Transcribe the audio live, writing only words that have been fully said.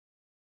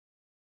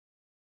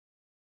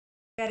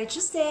Happy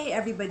Tuesday,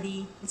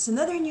 everybody. It's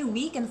another new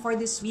week, and for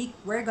this week,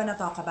 we're gonna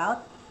talk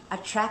about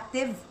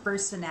attractive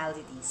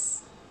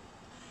personalities.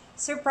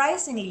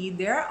 Surprisingly,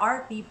 there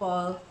are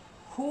people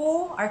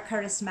who are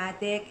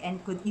charismatic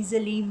and could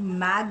easily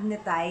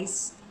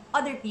magnetize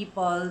other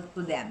people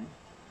to them.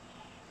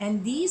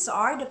 And these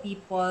are the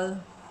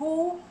people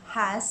who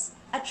has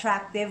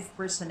attractive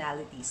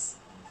personalities.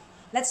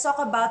 Let's talk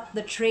about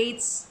the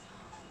traits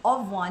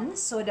of one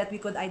so that we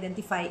could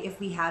identify if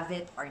we have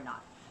it or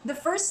not. The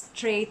first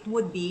trait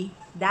would be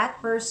that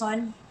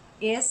person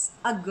is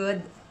a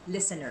good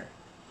listener.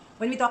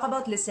 When we talk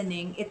about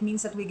listening, it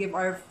means that we give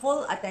our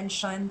full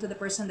attention to the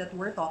person that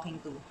we're talking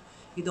to.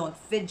 You don't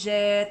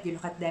fidget, you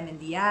look at them in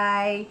the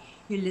eye,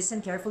 you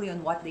listen carefully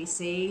on what they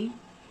say,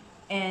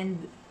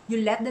 and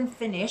you let them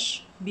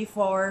finish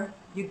before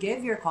you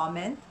give your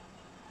comment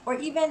or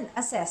even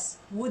assess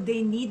would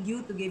they need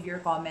you to give your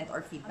comment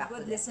or feedback. A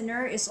good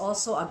listener is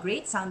also a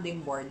great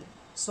sounding board.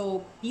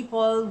 So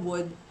people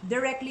would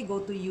directly go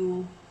to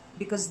you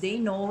because they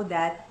know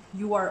that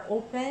you are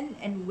open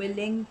and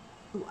willing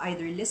to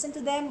either listen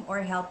to them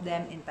or help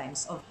them in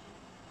times of.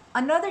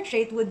 Another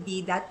trait would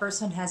be that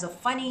person has a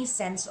funny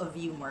sense of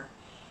humor.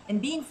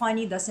 And being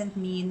funny doesn't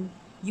mean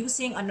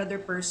using another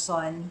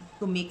person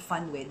to make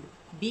fun with.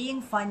 Being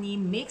funny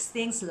makes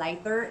things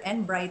lighter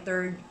and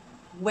brighter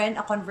when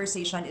a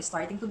conversation is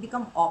starting to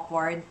become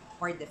awkward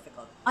or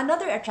difficult.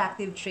 Another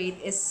attractive trait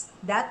is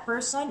that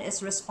person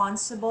is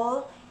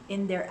responsible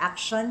in their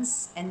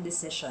actions and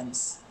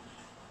decisions.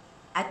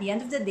 At the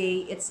end of the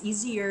day, it's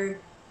easier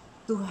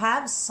to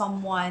have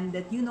someone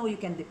that you know you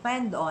can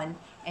depend on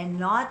and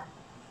not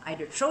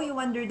either throw you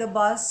under the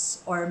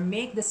bus or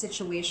make the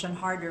situation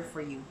harder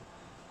for you.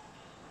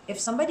 If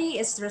somebody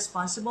is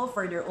responsible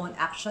for their own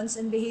actions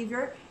and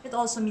behavior, it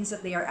also means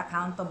that they are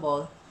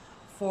accountable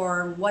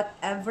for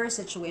whatever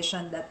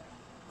situation that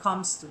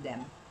comes to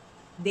them.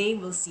 They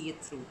will see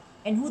it through.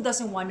 And who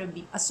doesn't want to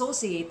be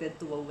associated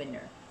to a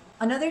winner?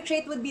 Another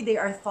trait would be they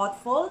are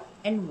thoughtful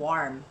and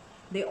warm.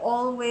 They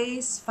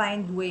always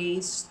find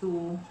ways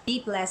to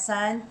be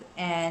pleasant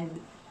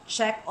and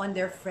check on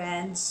their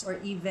friends or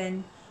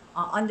even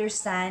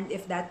understand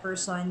if that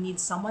person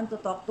needs someone to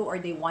talk to or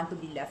they want to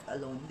be left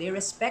alone. They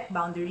respect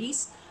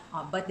boundaries,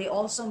 but they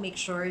also make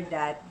sure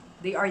that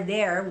they are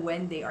there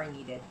when they are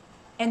needed.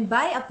 And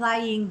by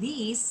applying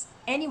these,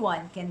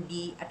 anyone can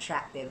be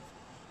attractive.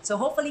 So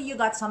hopefully you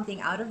got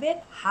something out of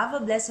it. Have a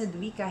blessed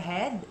week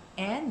ahead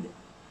and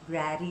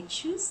Gratitude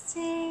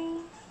Tuesday!